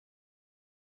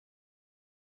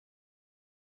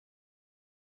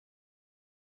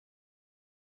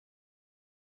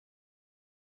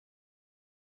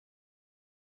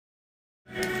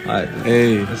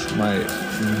Hey, that's my.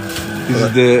 this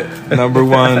is the number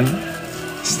one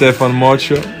Stephan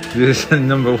Moccio. This is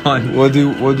number one. What do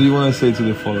you want to say to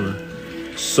the follower?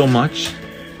 So much,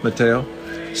 Matteo.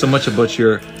 So much about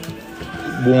your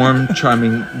warm,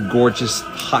 charming, gorgeous,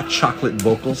 hot chocolate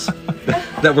vocals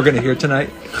that we're gonna hear tonight.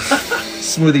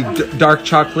 Smoothie, dark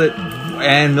chocolate,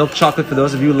 and milk chocolate. For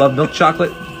those of you who love milk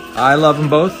chocolate, I love them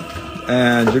both,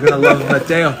 and you're gonna love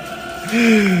Matteo.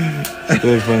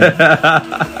 Stephan,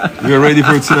 we are ready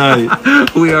for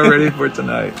tonight. We are ready for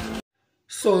tonight.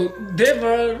 So they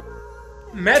were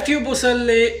Matteo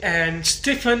Bocelli and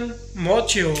Stephan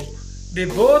Moccio. They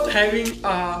both having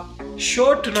a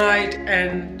show tonight,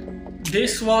 and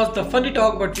this was the funny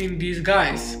talk between these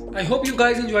guys. I hope you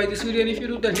guys enjoyed this video, and if you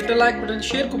do, then hit the like button,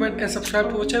 share, comment and subscribe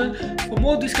to our channel for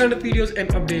more this kind of videos and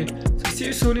updates. So see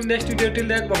you soon in next video. Till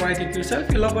then, bye bye, take care of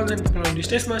yourself, your loved ones and family.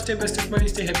 Stay smart, stay blessed, stay money,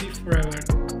 stay happy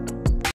forever.